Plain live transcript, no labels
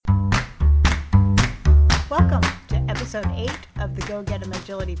episode 8 of the Go Get 'em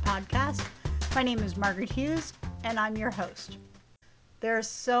Agility podcast. My name is Margaret Hughes, and I'm your host. There are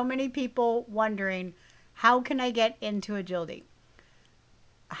so many people wondering, how can I get into agility?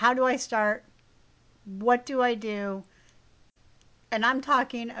 How do I start? What do I do? And I'm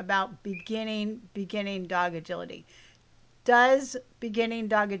talking about beginning dog agility. Does beginning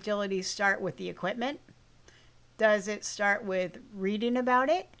dog agility start with the equipment? Does it start with reading about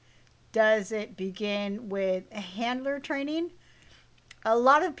it? Does it begin with handler training? A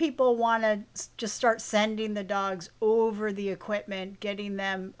lot of people want to just start sending the dogs over the equipment, getting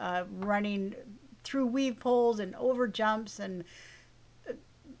them running through weave poles and over jumps. And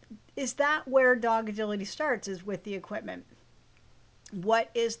is that where dog agility starts, is with the equipment? What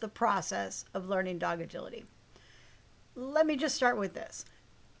is the process of learning dog agility? Let me just start with this.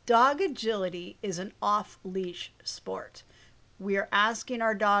 Dog agility is an off-leash sport. We are asking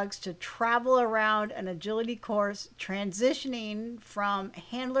our dogs to travel around an agility course, transitioning from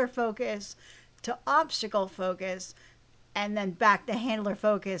handler focus to obstacle focus, and then back to handler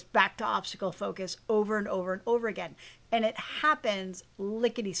focus, back to obstacle focus, over and over and over again. And it happens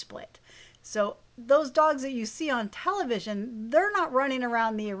lickety-split. So those dogs that you see on television, they're not running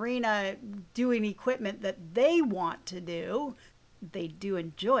around the arena doing equipment that they want to do. They do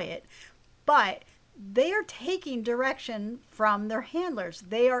enjoy it, but they are taking direction from their handlers.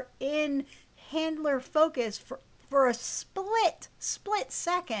 They are in handler focus for a split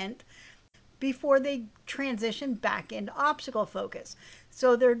second before they transition back into obstacle focus.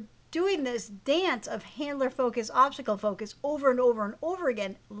 So they're doing this dance of handler focus, obstacle focus over and over and over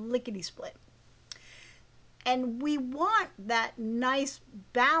again, lickety split. And we want that nice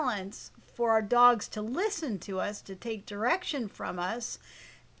balance for our dogs to listen to us, to take direction from us,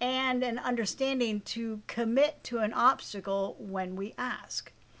 and an understanding to commit to an obstacle when we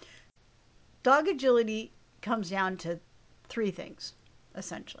ask. Dog agility comes down to three things,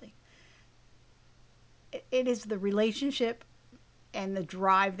 essentially. It is the relationship and the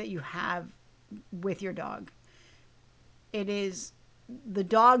drive that you have with your dog. It is the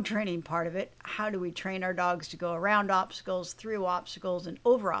dog training part of it. How do we train our dogs to go around obstacles, through obstacles, and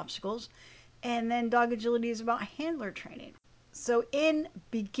over obstacles? And then dog agility is about handler training. So in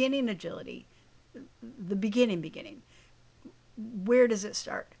beginning agility, the beginning, where does it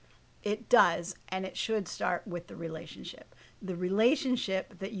start? It does, and it should start with the relationship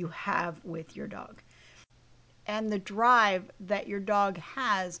that you have with your dog, and the drive that your dog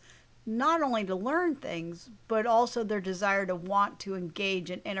has, not only to learn things, but also their desire to want to engage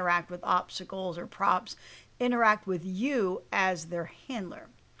and interact with obstacles or props, interact with you as their handler.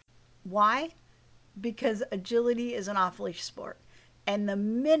 Why? Because agility is an off-leash sport. And the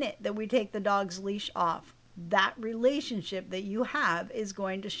minute that we take the dog's leash off, that relationship that you have is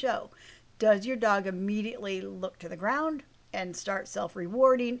going to show. Does your dog immediately look to the ground and start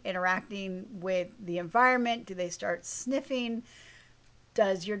self-rewarding, interacting with the environment? Do they start sniffing?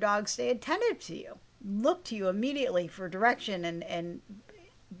 Does your dog stay attentive to you? Look to you immediately for direction and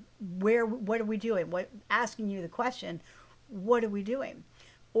what are we doing? Asking you the question, what are we doing?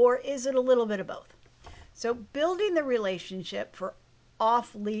 Or is it a little bit of both? So building the relationship for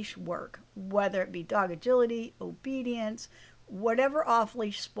off-leash work, whether it be dog agility, obedience, whatever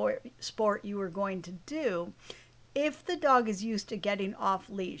off-leash sport you are going to do, if the dog is used to getting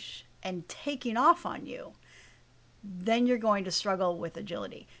off-leash and taking off on you, then you're going to struggle with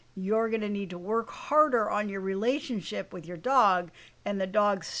agility. You're going to need to work harder on your relationship with your dog and the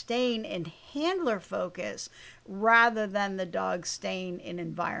dog staying in handler focus rather than the dog staying in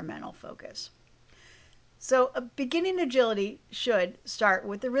environmental focus. So a beginning agility should start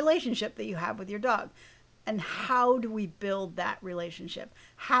with the relationship that you have with your dog. And how do we build that relationship?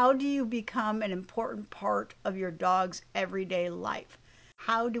 How do you become an important part of your dog's everyday life?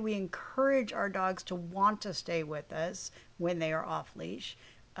 How do we encourage our dogs to want to stay with us when they are off leash,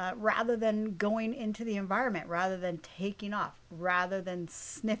 rather than going into the environment, rather than taking off, rather than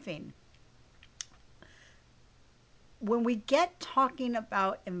sniffing? When we get talking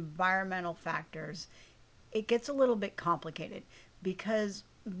about environmental factors, it gets a little bit complicated, because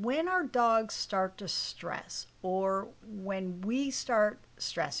when our dogs start to stress, or when we start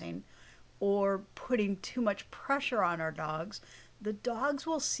stressing or putting too much pressure on our dogs, the dogs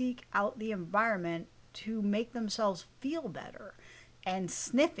will seek out the environment to make themselves feel better. And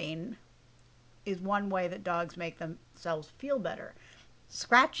sniffing is one way that dogs make themselves feel better.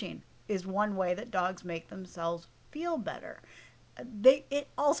 Scratching is one way that dogs make themselves feel better. They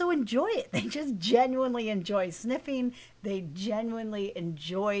also enjoy it. They just genuinely enjoy sniffing. They genuinely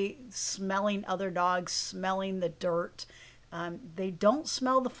enjoy smelling other dogs, smelling the dirt. They don't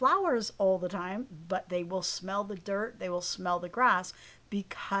smell the flowers all the time, but they will smell the dirt, they will smell the grass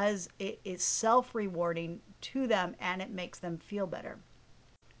because it is self rewarding to them and it makes them feel better.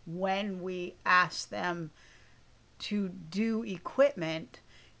 When we ask them to do equipment,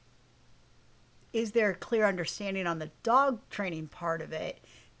 is there a clear understanding on the dog training part of it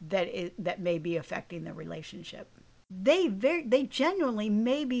that may be affecting the relationship? They genuinely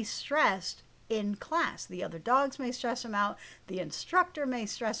may be stressed in class. The other dogs may stress them out. The instructor may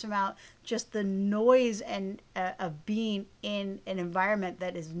stress them out. Just the noise and of being in an environment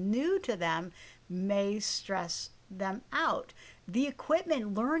that is new to them may stress them out. The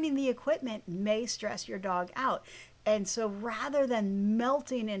equipment, learning the equipment may stress your dog out. And so rather than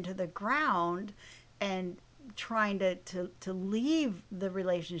melting into the ground and trying to leave the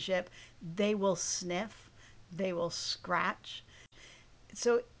relationship, they will sniff, they will scratch.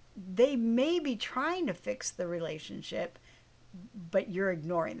 So they may be trying to fix the relationship, but you're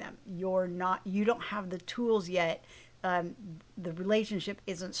ignoring them. You don't have the tools yet. The relationship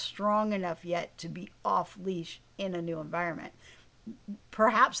isn't strong enough yet to be off leash in a new environment.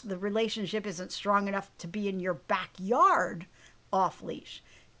 Perhaps the relationship isn't strong enough to be in your backyard off leash.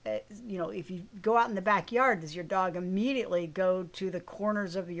 If you go out in the backyard, does your dog immediately go to the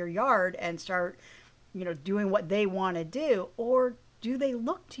corners of your yard and start, doing what they want to do? Or do they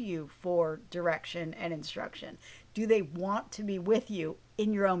look to you for direction and instruction? Do they want to be with you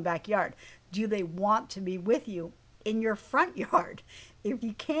in your own backyard? Do they want to be with you in your front yard? If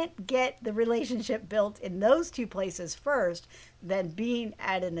you can't get the relationship built in those two places first, then being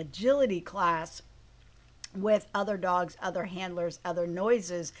at an agility class with other dogs, other handlers, other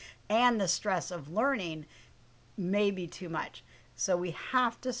noises, and the stress of learning may be too much. So we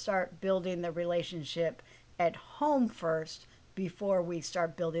have to start building the relationship at home first before we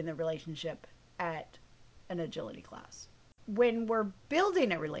start building the relationship at an agility class. When we're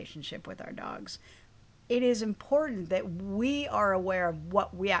building a relationship with our dogs, it is important that we are aware of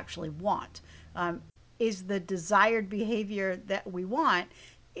what we actually want. Is the desired behavior that we want,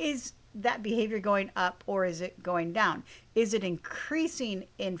 is that behavior going up or is it going down? Is it increasing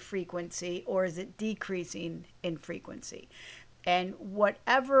in frequency or is it decreasing in frequency? And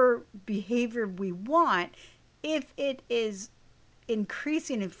whatever behavior we want, if it is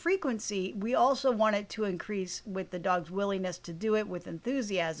increasing in frequency, we also want it to increase with the dog's willingness to do it with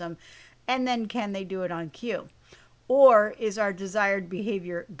enthusiasm. And then can they do it on cue? Or is our desired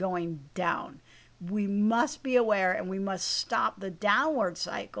behavior going down? We must be aware and we must stop the downward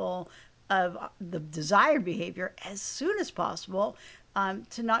cycle of the desired behavior as soon as possible,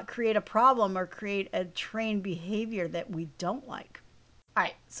 to not create a problem or create a trained behavior that we don't like. All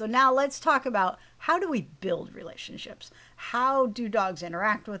right, so now let's talk about how do we build relationships? How do dogs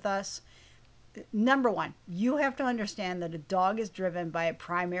interact with us? Number one, you have to understand that a dog is driven by a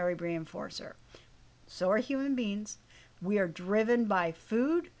primary reinforcer. So are human beings. We are driven by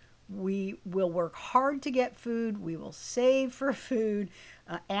food. We will work hard to get food. We will save for food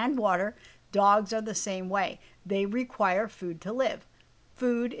and water. Dogs are the same way. They require food to live.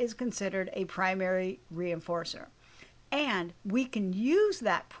 Food is considered a primary reinforcer. And we can use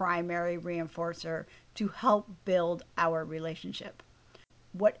that primary reinforcer to help build our relationship.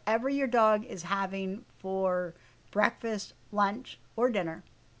 Whatever your dog is having for breakfast, lunch, or dinner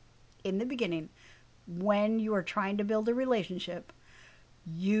in the beginning, when you are trying to build a relationship,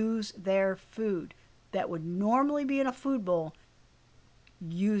 use their food that would normally be in a food bowl.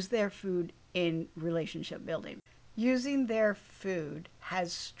 Use their food in relationship building. Using their food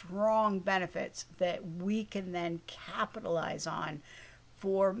has strong benefits that we can then capitalize on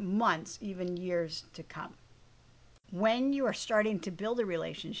for months, even years to come. When you are starting to build a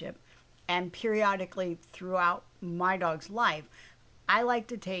relationship, and periodically throughout my dog's life, I like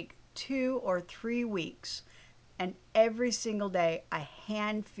to take 2 or 3 weeks, and every single day I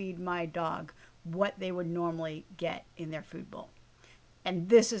hand feed my dog what they would normally get in their food bowl. And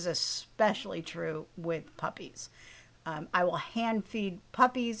this is especially true with puppies. I will hand feed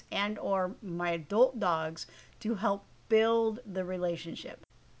puppies and or my adult dogs to help build the relationship.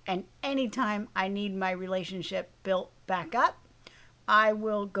 And anytime I need my relationship built back up, I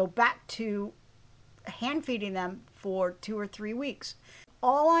will go back to hand feeding them for 2 or 3 weeks.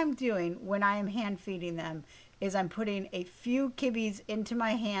 All I'm doing when I am hand feeding them is I'm putting a few kibbies into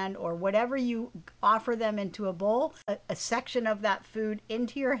my hand or whatever you offer them into a bowl, a section of that food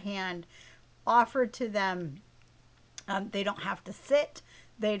into your hand, offer to them. They don't have to sit.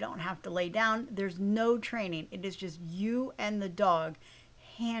 They don't have to lay down. There's no training. It is just you and the dog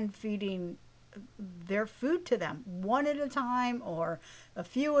hand feeding their food to them one at a time or a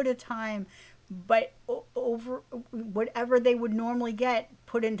few at a time. but over whatever they would normally get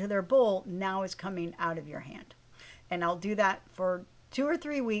put into their bowl now is coming out of your hand. And I'll do that for 2 or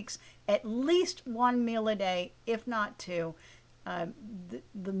 3 weeks, at least one meal a day, if not two.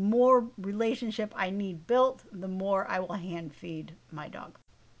 The more relationship I need built, the more I will hand feed my dog.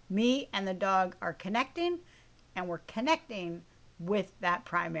 Me and the dog are connecting, and we're connecting with that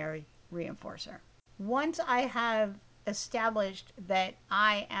primary reinforcer. Once I have established that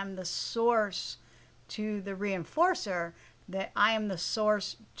I am the source to the reinforcer, that I am the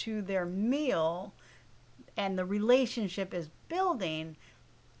source to their meal, and the relationship is building,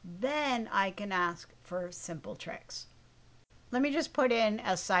 then I can ask for simple tricks. Let me just put in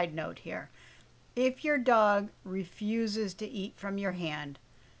a side note here. If your dog refuses to eat from your hand,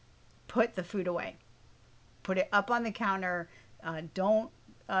 put the food away. Put it up on the counter. Don't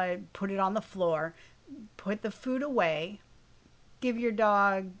put it on the floor. Put the food away. Give your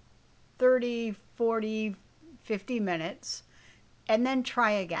dog 30, 40, 50 minutes, and then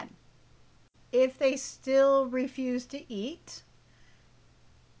try again. If they still refuse to eat,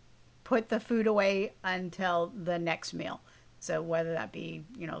 put the food away until the next meal. So whether that be,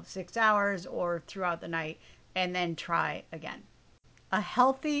 6 hours or throughout the night, and then try again. A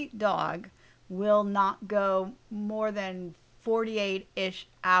healthy dog will not go more than 48-ish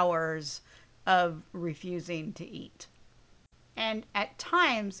hours of refusing to eat. And at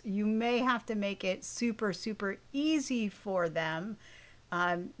times, you may have to make it super, super easy for them.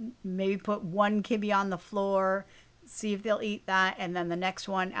 Maybe put one kibbe on the floor, see if they'll eat that, and then the next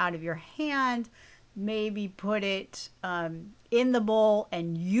one out of your hand. Maybe put it in the bowl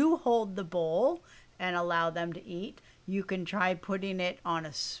and you hold the bowl and allow them to eat. You can try putting it on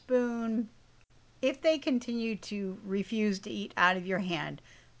a spoon. If they continue to refuse to eat out of your hand,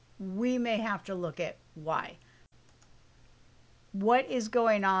 we may have to look at why. What is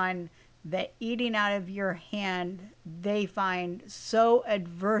going on that eating out of your hand they find so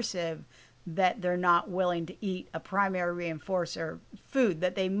aversive that they're not willing to eat a primary reinforcer food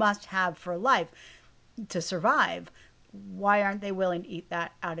that they must have for life to survive? Why aren't they willing to eat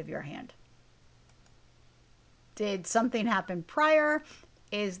that out of your hand? Did something happen prior?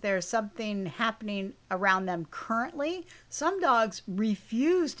 Is there something happening around them currently? Some dogs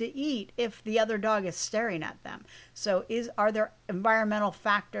refuse to eat if the other dog is staring at them. So are there environmental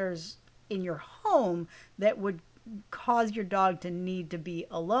factors in your home that would cause your dog to need to be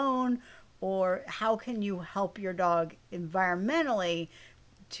alone? Or how can you help your dog environmentally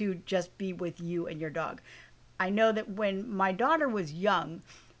to just be with you and your dog? I know that when my daughter was young,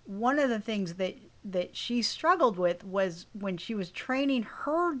 one of the things that she struggled with was when she was training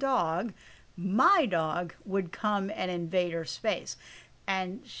her dog, my dog would come and invade her space.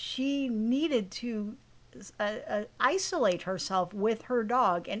 And she needed to isolate herself with her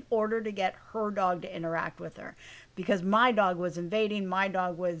dog in order to get her dog to interact with her, because my dog was invading, my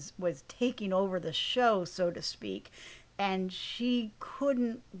dog was taking over the show, so to speak, and she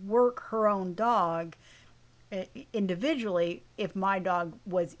couldn't work her own dog individually if my dog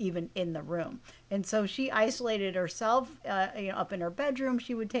was even in the room. And so she isolated herself, up in her bedroom.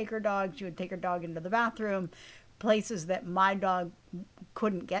 She would take her dog into the bathroom, places that my dog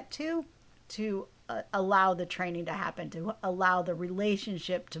couldn't get to allow the training to happen, to allow the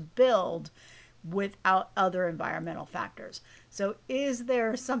relationship to build without other environmental factors. So is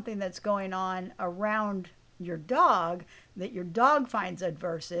there something that's going on around your dog that your dog finds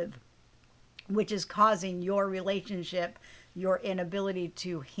aversive, which is causing your relationship, your inability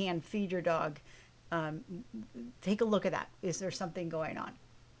to hand feed your dog? Take a look at that. Is there something going on?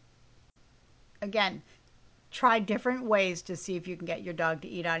 Again, try different ways to see if you can get your dog to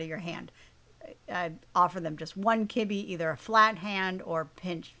eat out of your hand. Offer them just one kibbe, either a flat hand or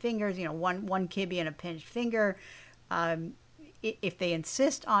pinched fingers, one kibbe and a pinched finger. If they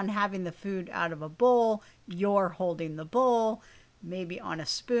insist on having the food out of a bowl, you're holding the bowl, maybe on a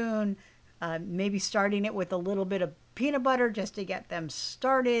spoon, maybe starting it with a little bit of peanut butter just to get them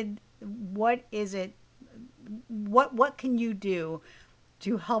started. What is it? What can you do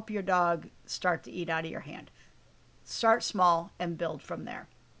to help your dog start to eat out of your hand? Start small and build from there.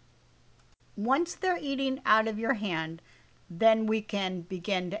 Once they're eating out of your hand, then we can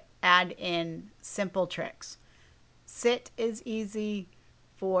begin to add in simple tricks. Sit is easy.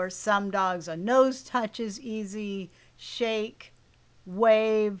 For some dogs, a nose touch is easy. Shake,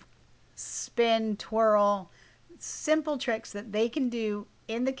 wave, spin, twirl. Simple tricks that they can do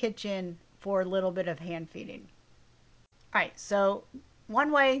in the kitchen for a little bit of hand feeding. All right, so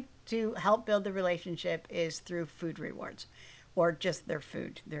one way to help build the relationship is through food rewards, or just their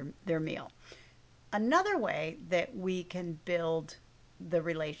food, their meal. Another way that we can build the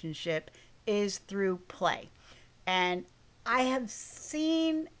relationship is through play. And I have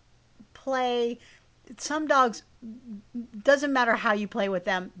seen play. Some dogs, doesn't matter how you play with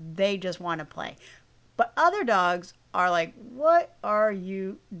them, they just want to play. But other dogs are like, what are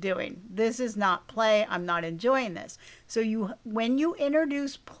you doing? This is not play. I'm not enjoying this. So when you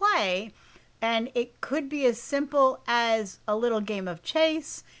introduce play, and it could be as simple as a little game of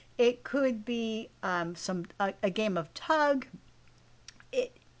chase, it could be a game of tug,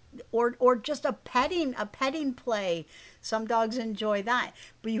 it, or just a petting play. Some dogs enjoy that,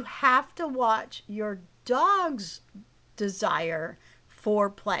 but you have to watch your dog's desire for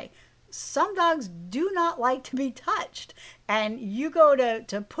play. Some dogs do not like to be touched, and you go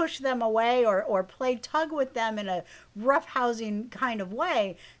to push them away, or play tug with them in a roughhousing kind of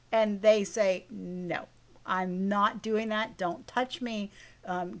way, and they say, no, I'm not doing that. Don't touch me.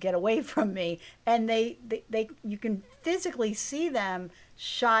 Get away from me. And you can physically see them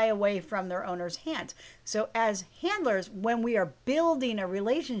shy away from their owner's hands. So as handlers, when we are building a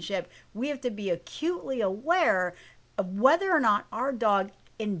relationship, we have to be acutely aware of whether or not our dog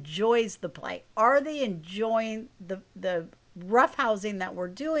enjoys the play. Are they enjoying the roughhousing that we're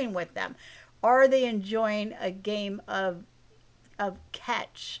doing with them? Are they enjoying a game of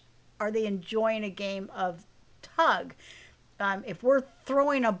catch? Are they enjoying a game of tug? If we're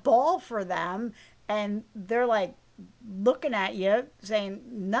throwing a ball for them and they're like looking at you saying,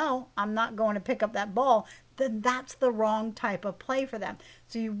 no, I'm not going to pick up that ball, then that's the wrong type of play for them.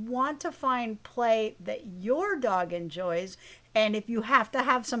 So you want to find play that your dog enjoys. And if you have to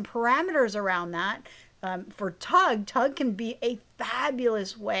have some parameters around that, for tug can be a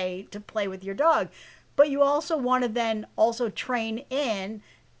fabulous way to play with your dog. But you also want to then also train in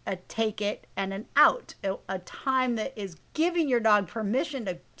a take it and an out, a time that is giving your dog permission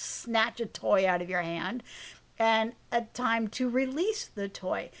to snatch a toy out of your hand, and a time to release the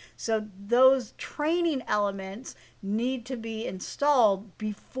toy. So those training elements need to be installed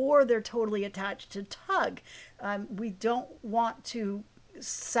before they're totally attached to tug. We don't want to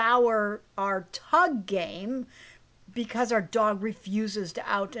sour our tug game because our dog refuses to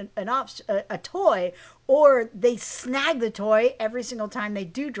out a toy, or they snag the toy every single time they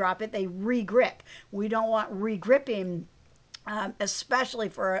do drop it, they re-grip. We don't want re-gripping, especially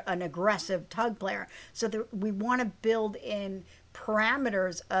for an aggressive tug player. So we want to build in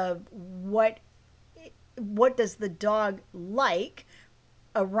parameters of what does the dog like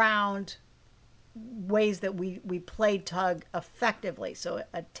around ways that we play tug effectively. So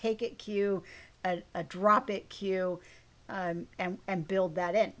a take it cue, a drop it cue, and build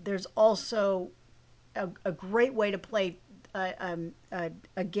that in. There's also a great way to play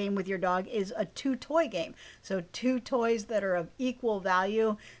a game with your dog is a two toy game. So two toys that are of equal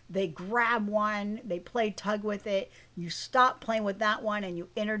value. They grab one, they play tug with it. You stop playing with that one and you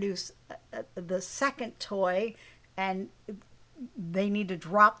introduce the second toy, and they need to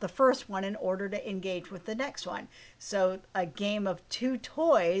drop the first one in order to engage with the next one. So a game of two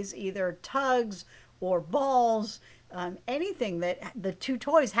toys, either tugs or balls, anything that the two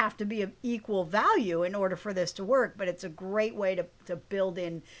toys have to be of equal value in order for this to work. But it's a great way to build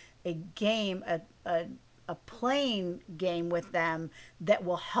in a game, a playing game with them that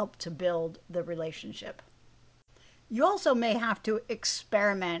will help to build the relationship. You also may have to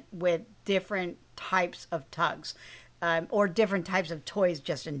experiment with different types of tugs. Or different types of toys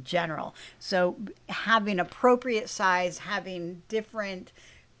just in general. So having appropriate size, having different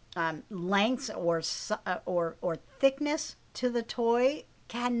lengths or thickness to the toy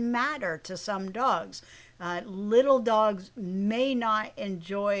can matter to some dogs. Little dogs may not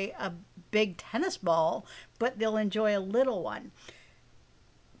enjoy a big tennis ball, but they'll enjoy a little one.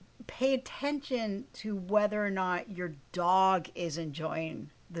 Pay attention to whether or not your dog is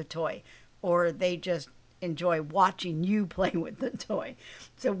enjoying the toy, or they just enjoy watching you play with the toy.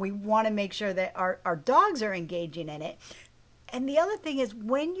 So we want to make sure that our dogs are engaging in it. And the other thing is,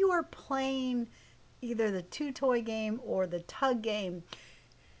 when you are playing either the two toy game or the tug game,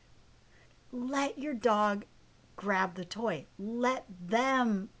 let your dog grab the toy. Let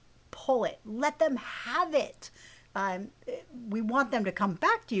them pull it. Let them have it. Um, we want them to come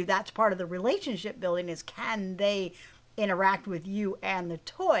back to you. That's part of the relationship building, is can they interact with you and the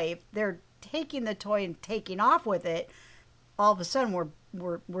toy? If they're taking the toy and taking off with it, all of a sudden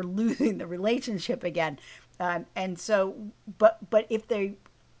we're losing the relationship again. And so, but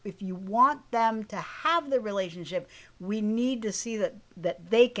if you want them to have the relationship, we need to see that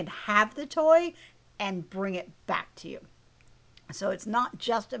they can have the toy and bring it back to you. So it's not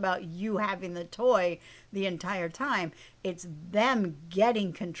just about you having the toy the entire time. It's them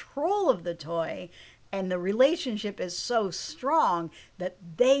getting control of the toy And the relationship is so strong that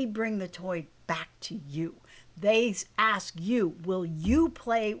they bring the toy back to you. They ask you, will you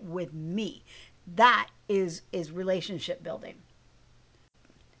play with me? That is relationship building.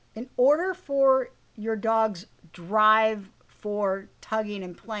 In order for your dog's drive for tugging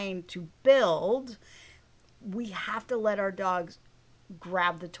and playing to build, we have to let our dogs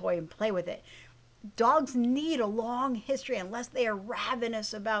grab the toy and play with it. Dogs need a long history. Unless they are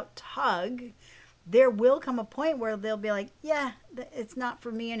ravenous about tug, there will come a point where they'll be like, yeah, it's not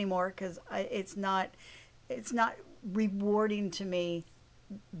for me anymore, because it's not rewarding to me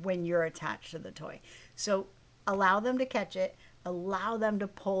when you're attached to the toy. So allow them to catch it, allow them to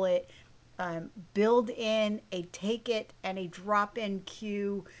pull it, build in a take it and a drop in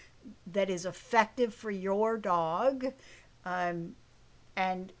cue that is effective for your dog,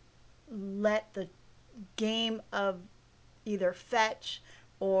 and let the game of either fetch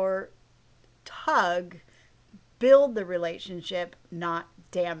or tug build the relationship, not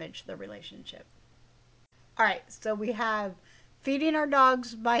damage the relationship. All right, so we have feeding our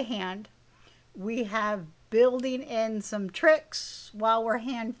dogs by hand. We have building in some tricks while we're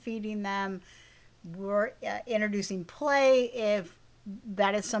hand feeding them. We're introducing play if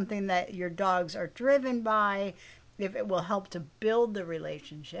that is something that your dogs are driven by, if it will help to build the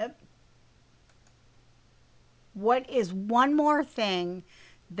relationship. What is one more thing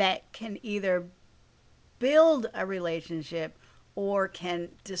that can either build a relationship or can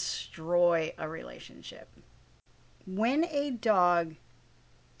destroy a relationship? When a dog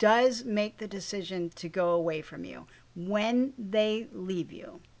does make the decision to go away from you, when they leave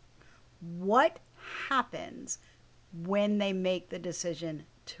you, what happens when they make the decision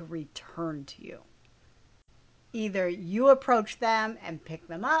to return to you? Either you approach them and pick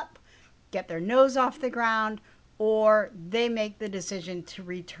them up, get their nose off the ground, or they make the decision to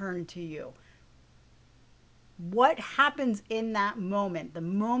return to you. What happens in that moment, the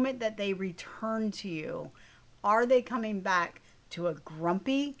moment that they return to you? Are they coming back to a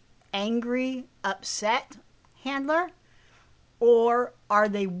grumpy, angry, upset handler? Or are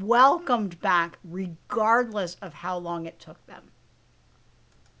they welcomed back regardless of how long it took them?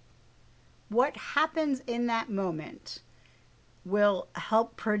 What happens in that moment will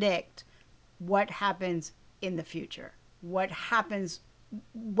help predict what happens in the future. What happens,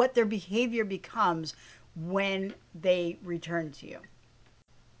 what their behavior becomes when they return to you.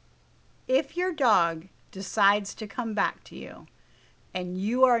 If your dog decides to come back to you and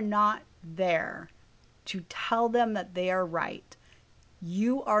you are not there to tell them that they are right,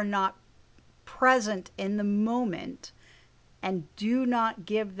 you are not present in the moment and do not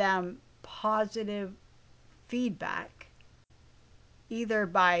give them positive feedback, either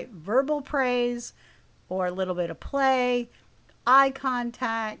by verbal praise or a little bit of play, eye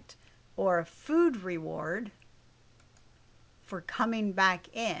contact, or a food reward for coming back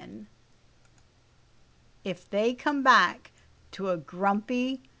in, if they come back to a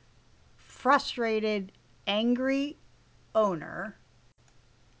grumpy, frustrated, angry owner,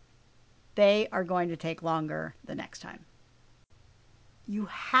 they are going to take longer the next time. You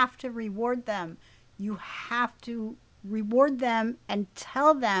have to reward them. You have to reward them and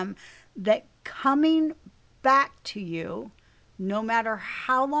tell them that coming back to you, no matter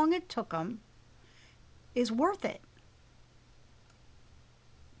how long it took them, is worth it.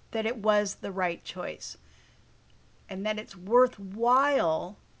 That it was the right choice. And that it's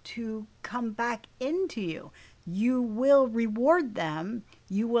worthwhile to come back into you. You will reward them.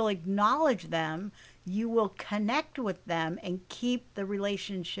 You will acknowledge them. You will connect with them and keep the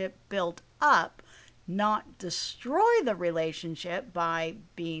relationship built up, not destroy the relationship by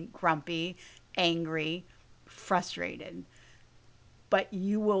being grumpy, angry, frustrated. But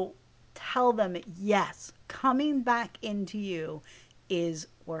you will tell them, yes, coming back into you is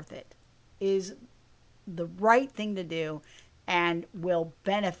worth it, is the right thing to do, and will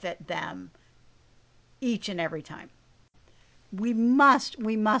benefit them each and every time. We must,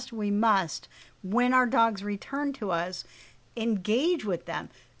 when our dogs return to us, engage with them.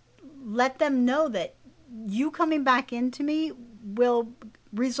 Let them know that you coming back into me will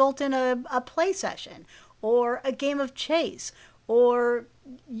result in a play session or a game of chase or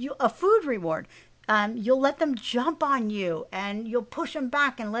a food reward. You'll let them jump on you and you'll push them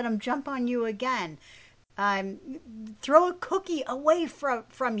back and let them jump on you again. Throw a cookie away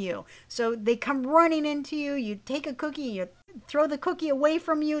from you. So they come running into you, you take a cookie, you throw the cookie away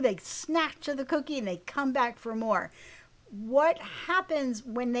from you, they snatch to the cookie and they come back for more. What happens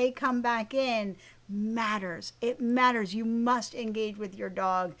when they come back in matters. It matters. You must engage with your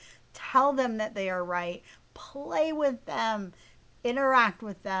dog. Tell them that they are right. Play with them. Interact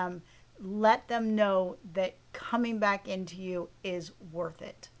with them. let them know that coming back into you is worth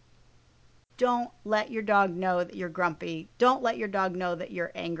it. Don't let your dog know that you're grumpy. Don't let your dog know that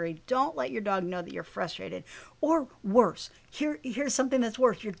you're angry. Don't let your dog know that you're frustrated. Or worse, here's something that's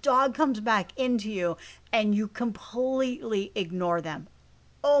worse. Your dog comes back into you and you completely ignore them.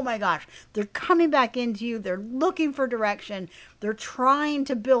 Oh my gosh, they're coming back into you. They're looking for direction. They're trying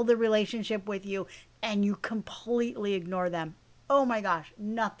to build a relationship with you, and you completely ignore them. Oh my gosh,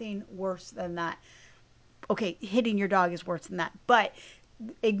 nothing worse than that. Okay, hitting your dog is worse than that, but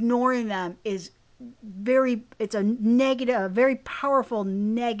ignoring them is it's a negative, a very powerful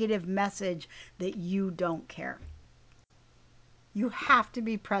negative message that you don't care. You have to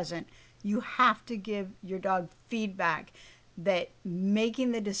be present. You have to give your dog feedback that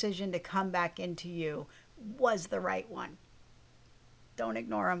making the decision to come back into you was the right one. Don't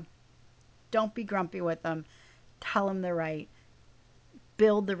ignore them. Don't be grumpy with them. Tell them they're right.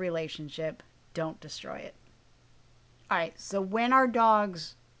 Build the relationship. Don't destroy it. All right, so when our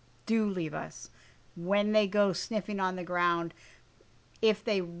dogs do leave us, when they go sniffing on the ground, if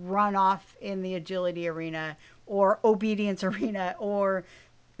they run off in the agility arena or obedience arena or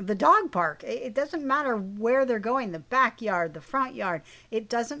the dog park, it doesn't matter where they're going, the backyard, the front yard, it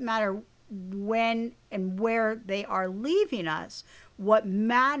doesn't matter when and where they are leaving us. What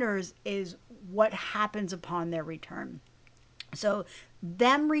matters is what happens upon their return. So,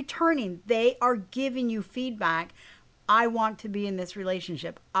 them returning, they are giving you feedback. I want to be in this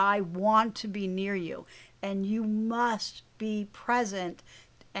relationship. I want to be near you. And you must be present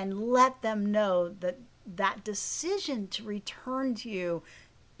and let them know that that decision to return to you,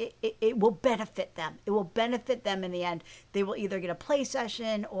 it will benefit them. It will benefit them in the end. They will either get a play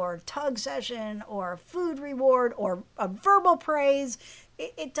session or a tug session or a food reward or a verbal praise.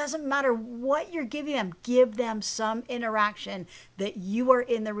 It doesn't matter what you're giving them. Give them some interaction that you are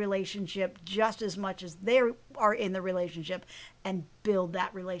in the relationship just as much as they are in the relationship, and build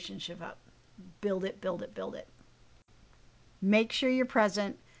that relationship up. Build it, build it, build it. Make sure you're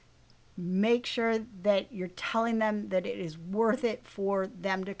present. Make sure that you're telling them that it is worth it for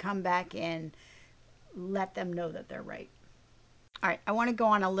them to come back in. Let them know that they're right. All right, I want to go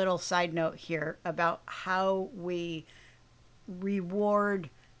on a little side note here about how we reward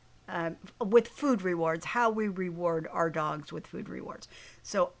with food rewards, how we reward our dogs with food rewards.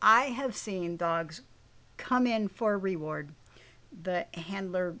 So I have seen dogs come in for a reward. The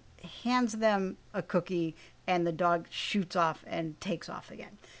handler hands them a cookie and the dog shoots off and takes off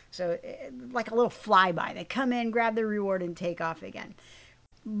again. So, like a little flyby, they come in, grab the reward, and take off again.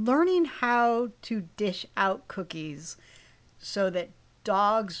 Learning how to dish out cookies so that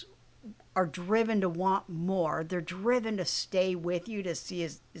dogs are driven to want more, they're driven to stay with you to see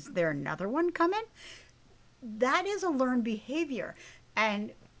is there another one coming? That is a learned behavior.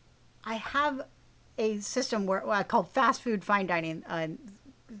 And I have a system where I call fast food fine dining.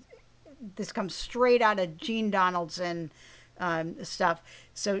 This comes straight out of Gene Donaldson stuff.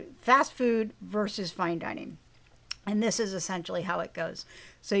 So fast food versus fine dining. And this is essentially how it goes.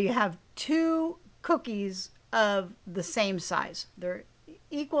 So you have two cookies of the same size. They're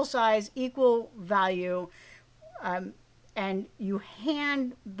equal size, equal value. And you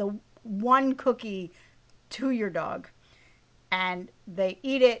hand the one cookie to your dog. And they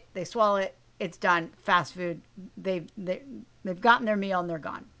eat it, they swallow it, it's done. Fast food. They've gotten their meal and they're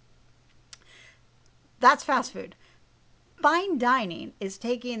gone. That's fast food. Fine dining is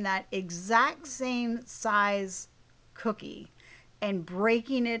taking that exact same size cookie and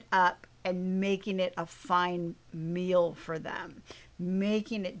breaking it up and making it a fine meal for them,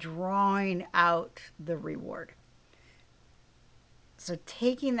 making it, drawing out the reward. So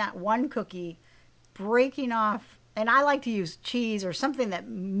taking that one cookie, breaking off, and I like to use cheese or something that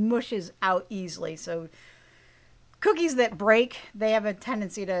mushes out easily. So cookies that break, they have a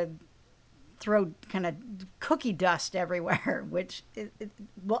tendency to throw kind of cookie dust everywhere, which it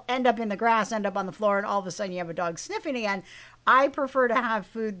will end up in the grass, end up on the floor, and all of a sudden you have a dog sniffing again. I prefer to have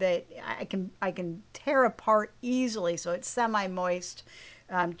food that I can tear apart easily, so it's semi-moist.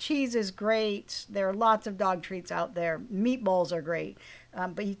 Cheese is great. There are lots of dog treats out there. Meatballs are great,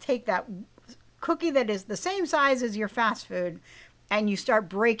 but you take that cookie that is the same size as your fast food, and you start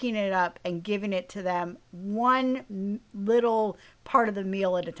breaking it up and giving it to them one little part of the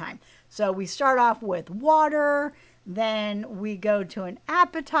meal at a time. So we start off with water, then we go to an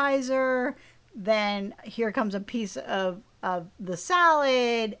appetizer, then here comes a piece of the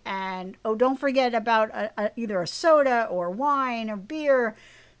salad, and oh, don't forget about either a soda or wine or beer.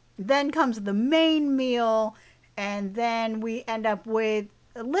 Then comes the main meal, and then we end up with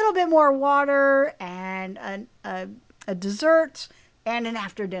a little bit more water and a dessert. and an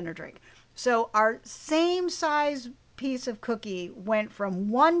after dinner drink. So our same size piece of cookie went from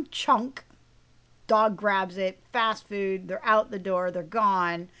one chunk, dog grabs it, fast food, they're out the door, they're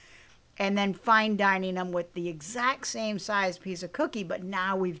gone, and then fine dining them with the exact same size piece of cookie, but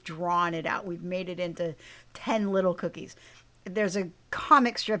now we've drawn it out. We've made it into 10 little cookies. There's a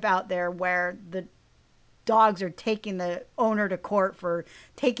comic strip out there where the dogs are taking the owner to court for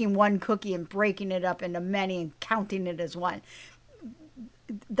taking one cookie and breaking it up into many and counting it as one.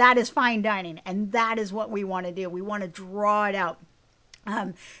 That is fine dining, and that is what we want to do. We want to draw it out.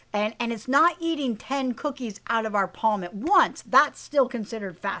 And it's not eating 10 cookies out of our palm at once. That's still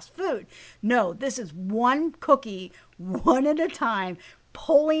considered fast food. No, this is one cookie, one at a time,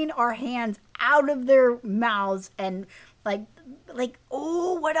 pulling our hands out of their mouths and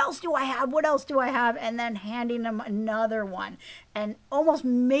oh, what else do I have? What else do I have? And then handing them another one and almost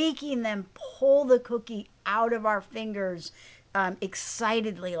making them pull the cookie out of our fingers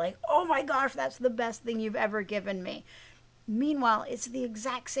excitedly, like, oh my gosh, that's the best thing you've ever given me. Meanwhile, it's the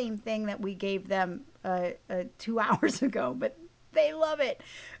exact same thing that we gave them 2 hours ago, but they love it.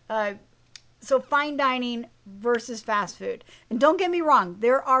 So fine dining versus fast food. And don't get me wrong,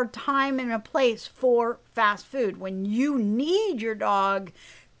 there are time and a place for fast food. When you need your dog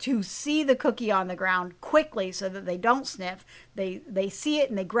to see the cookie on the ground quickly so that they don't sniff, they see it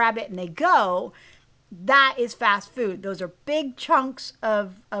and they grab it and they go, that is fast food. Those are big chunks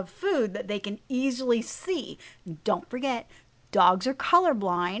of food that they can easily see. And don't forget, dogs are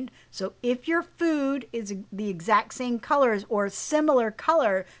colorblind. So if your food is the exact same colors or a similar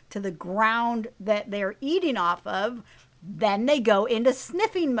color to the ground that they're eating off of, then they go into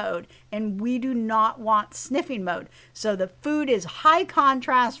sniffing mode. And we do not want sniffing mode. So the food is high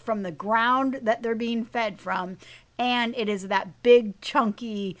contrast from the ground that they're being fed from. And it is that big,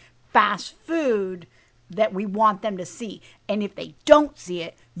 chunky, fast food that we want them to see. And if they don't see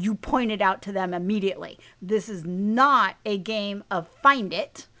it, you point it out to them immediately. This is not a game of find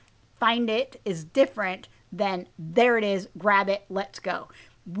it. Find it is different than there it is, grab it, let's go.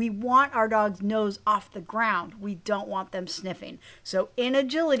 We want our dog's nose off the ground. We don't want them sniffing. So in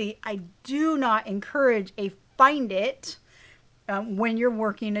agility, I do not encourage a find it when you're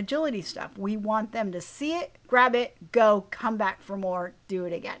working agility stuff. We want them to see it, grab it, go, come back for more, do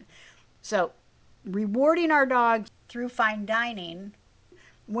it again. So rewarding our dogs through fine dining,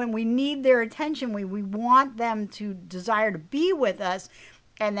 when we need their attention, we want them to desire to be with us,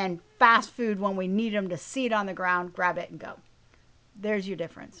 and then fast food when we need them to see it on the ground, grab it and go. There's your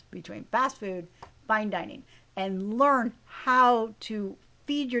difference between fast food, fine dining, and learn how to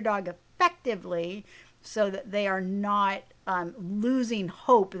feed your dog effectively so that they are not losing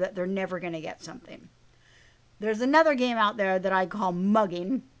hope that they're never going to get something. There's another game out there that I call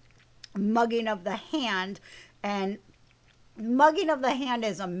mugging of the hand. And mugging of the hand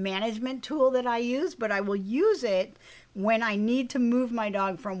is a management tool that I use, but I will use it when I need to move my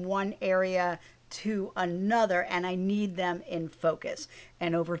dog from one area to another and I need them in focus.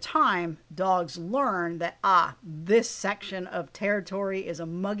 And over time, dogs learn that, this section of territory is a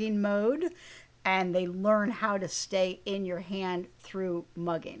mugging mode, and they learn how to stay in your hand through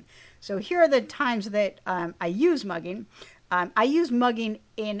mugging. So here are the times that I use mugging. I use mugging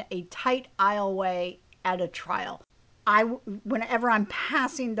in a tight aisle way at a trial. Whenever I'm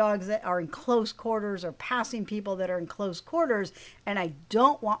passing dogs that are in close quarters or passing people that are in close quarters, and I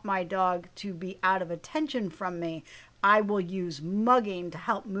don't want my dog to be out of attention from me, I will use mugging to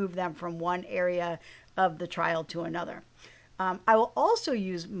help move them from one area of the trial to another. I will also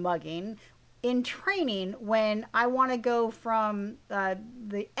use mugging in training when I want to go from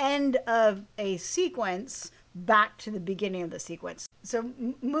the end of a sequence back to the beginning of the sequence. So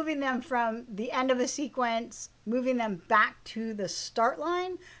moving them from the end of a sequence, moving them back to the start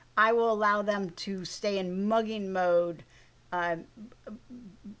line, I will allow them to stay in mugging mode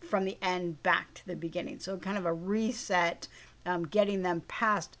from the end back to the beginning. So kind of a reset, getting them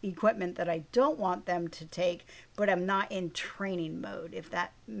past equipment that I don't want them to take, but I'm not in training mode, if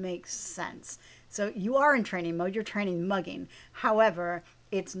that makes sense. So you are in training mode, you're training mugging. However,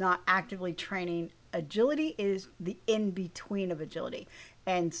 it's not actively training agility. It is the in-between of agility.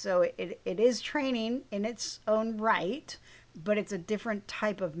 And so it is training in its own right, but it's a different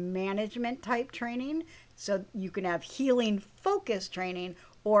type of management type training. So you can have healing focus training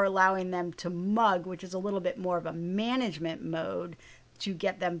or allowing them to mug, which is a little bit more of a management mode to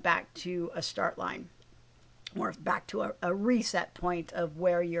get them back to a start line or back to a reset point of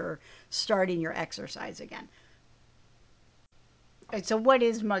where you're starting your exercise again. So what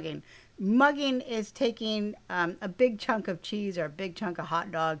is mugging? Mugging is taking a big chunk of cheese or a big chunk of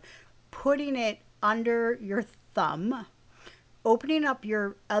hot dog, putting it under your thumb, opening up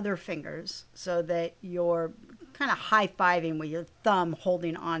your other fingers so that you're kind of high-fiving with your thumb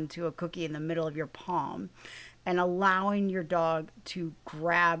holding onto a cookie in the middle of your palm, and allowing your dog to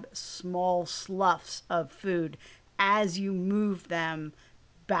grab small sloughs of food as you move them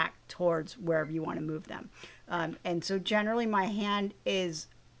back towards wherever you want to move them. And so generally my hand is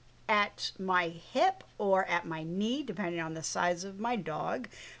at my hip or at my knee, depending on the size of my dog.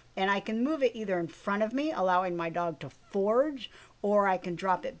 And I can move it either in front of me, allowing my dog to forage, or I can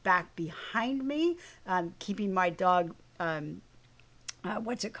drop it back behind me, keeping my dog,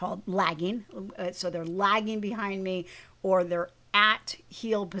 what's it called? Lagging. So they're lagging behind me, or they're at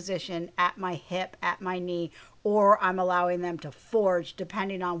heel position at my hip, at my knee, or I'm allowing them to forage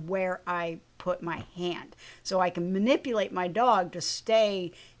depending on where I put my hand. So I can manipulate my dog to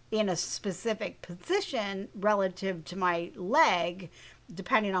stay in a specific position relative to my leg,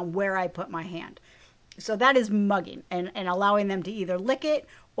 depending on where I put my hand. So that is mugging, and allowing them to either lick it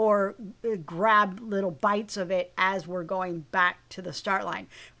or grab little bites of it as we're going back to the start line.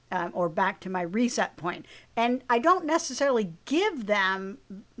 Or back to my reset point. And I don't necessarily give them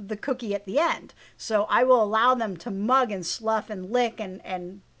the cookie at the end. So I will allow them to mug and slough and lick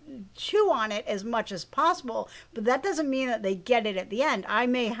and chew on it as much as possible. But that doesn't mean that they get it at the end. I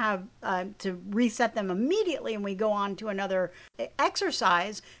may have to reset them immediately and we go on to another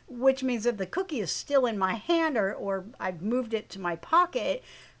exercise, which means that the cookie is still in my hand, or I've moved it to my pocket,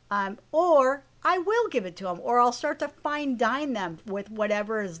 or I will give it to them, or I'll start to fine dine them with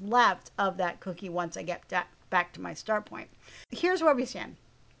whatever is left of that cookie once I get back to my start point. Here's where we stand.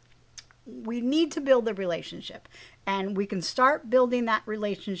 We need to build a relationship, and we can start building that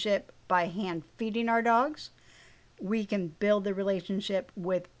relationship by hand feeding our dogs. We can build the relationship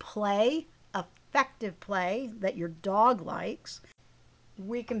with play, effective play that your dog likes.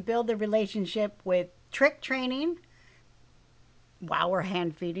 We can build the relationship with trick training while we're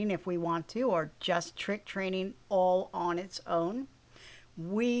hand feeding if we want to, or just trick training all on its own.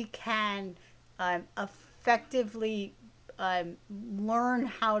 We can effectively learn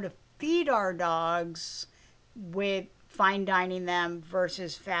how to feed our dogs with fine dining them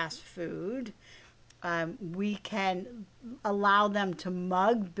versus fast food. We can allow them to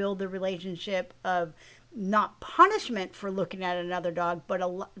mug, build a relationship of not punishment for looking at another dog,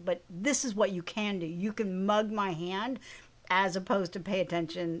 but this is what you can do. You can mug my hand as opposed to pay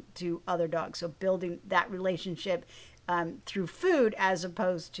attention to other dogs. So building that relationship through food as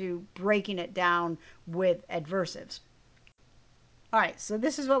opposed to breaking it down with adversives. All right, so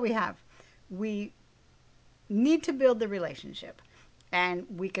this is what we have. We need to build the relationship. And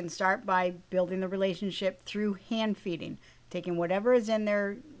we can start by building the relationship through hand feeding, taking whatever is in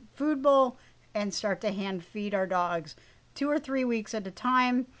their food bowl and start to hand feed our dogs 2 or 3 weeks at a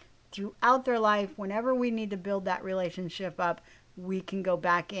time throughout their life. Whenever we need to build that relationship up, we can go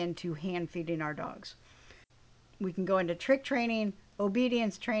back into hand feeding our dogs. We can go into trick training,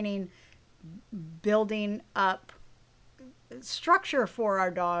 obedience training, building up structure for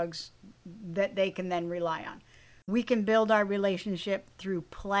our dogs that they can then rely on. We can build our relationship through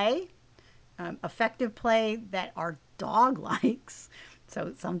play, effective play that our dog likes.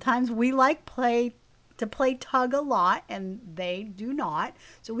 So sometimes we like to play tug a lot, and they do not.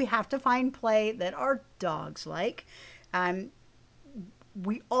 So we have to find play that our dogs like.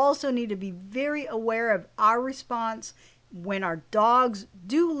 We also need to be very aware of our response when our dogs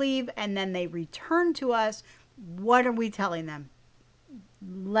do leave and then they return to us. What are we telling them?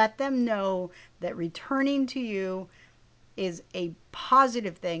 Let them know that returning to you is a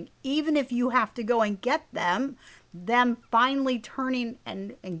positive thing. Even if you have to go and get them finally turning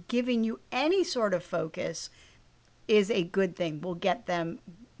and giving you any sort of focus is a good thing. We'll get them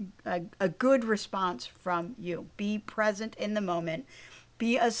a good response from you. Be present in the moment.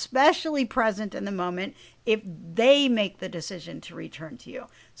 Be especially present in the moment if they make the decision to return to you.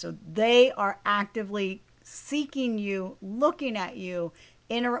 So they are actively seeking you, looking at you,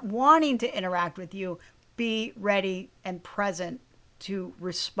 wanting to interact with you. Be ready and present to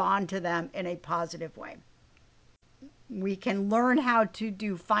respond to them in a positive way. We can learn how to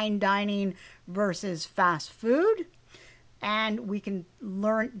do fine dining versus fast food. And we can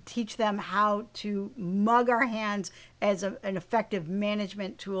teach them how to mug our hands as an effective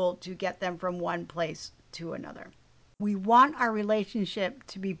management tool to get them from one place to another. We want our relationship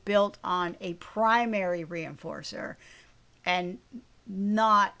to be built on a primary reinforcer and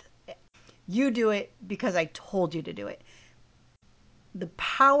not you do it because I told you to do it. The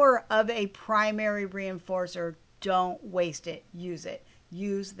power of a primary reinforcer, don't waste it. Use it.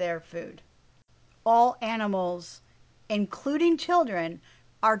 Use their food. All animals, including children,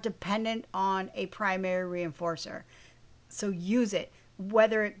 are dependent on a primary reinforcer. So use it,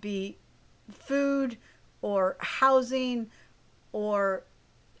 whether it be food or housing or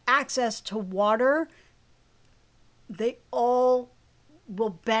access to water. They all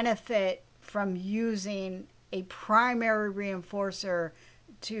will benefit from using a primary reinforcer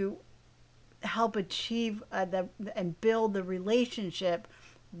to help achieve and build the relationship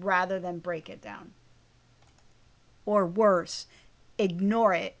rather than break it down. Or worse,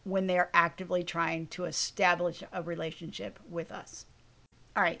 ignore it when they're actively trying to establish a relationship with us.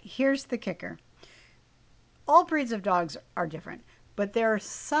 All right, here's the kicker. All breeds of dogs are different, but there are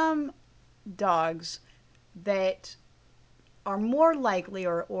some dogs that are more likely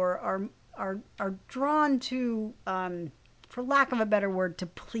or are drawn to, for lack of a better word, to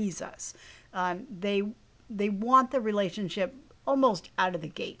please us. They want the relationship almost out of the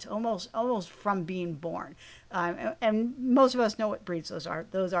gate, almost from being born. And most of us know what breeds those are.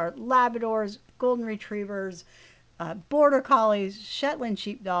 Those are Labradors, Golden Retrievers, Border Collies, Shetland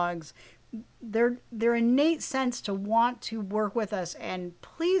Sheepdogs. Their innate sense to want to work with us and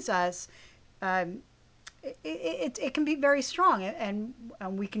please us, it can be very strong, and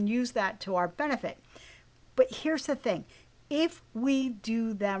we can use that to our benefit. But here's the thing. If we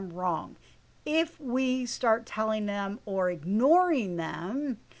do them wrong, if we start telling them or ignoring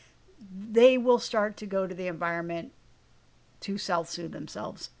them, they will start to go to the environment to self-soothe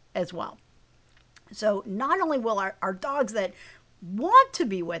themselves as well. So not only will our dogs that want to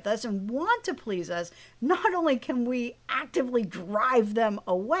be with us and want to please us, not only can we actively drive them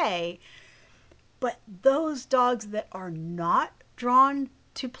away, but those dogs that are not drawn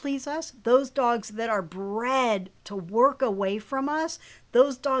to please us, those dogs that are bred to work away from us,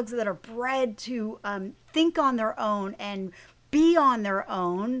 those dogs that are bred to think on their own and be on their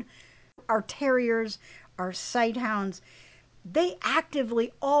own, our terriers, our sighthounds, they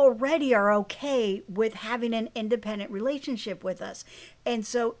actively already are okay with having an independent relationship with us. And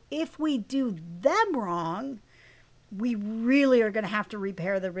so if we do them wrong, we really are going to have to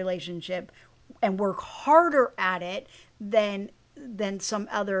repair the relationship and work harder at it than some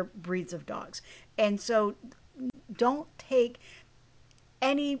other breeds of dogs. And so don't take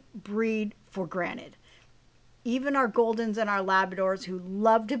any breed for granted. Even our Goldens and our Labradors who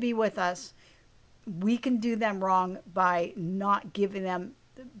love to be with us, we can do them wrong by not giving them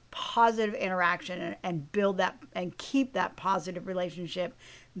positive interaction and build that and keep that positive relationship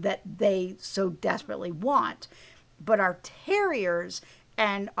that they so desperately want. But our terriers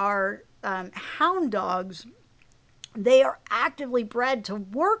and our hound dogs, they are actively bred to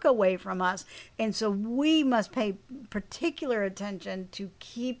work away from us. And so we must pay particular attention to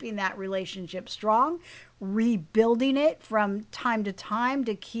keeping that relationship strong, rebuilding it from time to time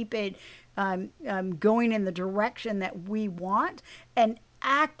to keep it going in the direction that we want, and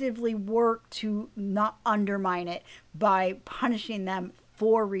actively work to not undermine it by punishing them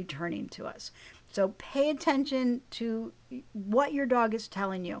for returning to us. So pay attention to what your dog is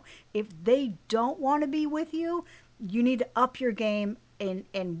telling you. If they don't want to be with you, you need to up your game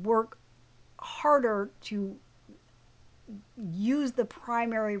and work harder to use the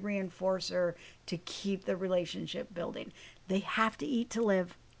primary reinforcer to keep the relationship building. They have to eat to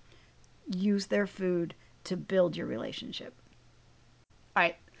live. Use their food to build your relationship. All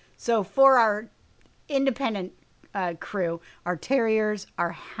right. So for our independent crew, our terriers,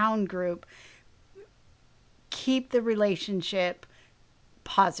 our hound group, keep the relationship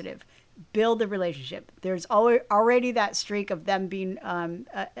positive. Build the relationship. There's already that streak of them being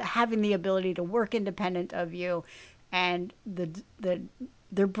having the ability to work independent of you, and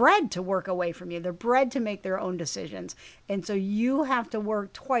they're bred to work away from you. They're bred to make their own decisions, and so you have to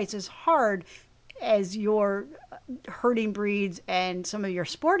work twice as hard as your herding breeds and some of your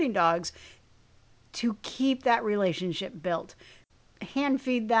sporting dogs to keep that relationship built. Hand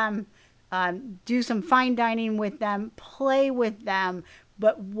feed them, do some fine dining with them, play with them,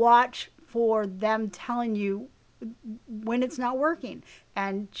 but watch for them telling you when it's not working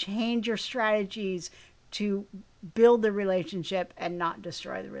and change your strategies to build the relationship and not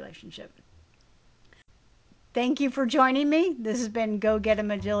destroy the relationship. Thank you for joining me. This has been Go Get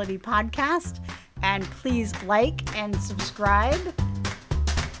 'em Agility Podcast. And please like and subscribe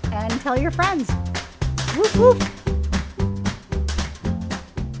and tell your friends. Woof, woof.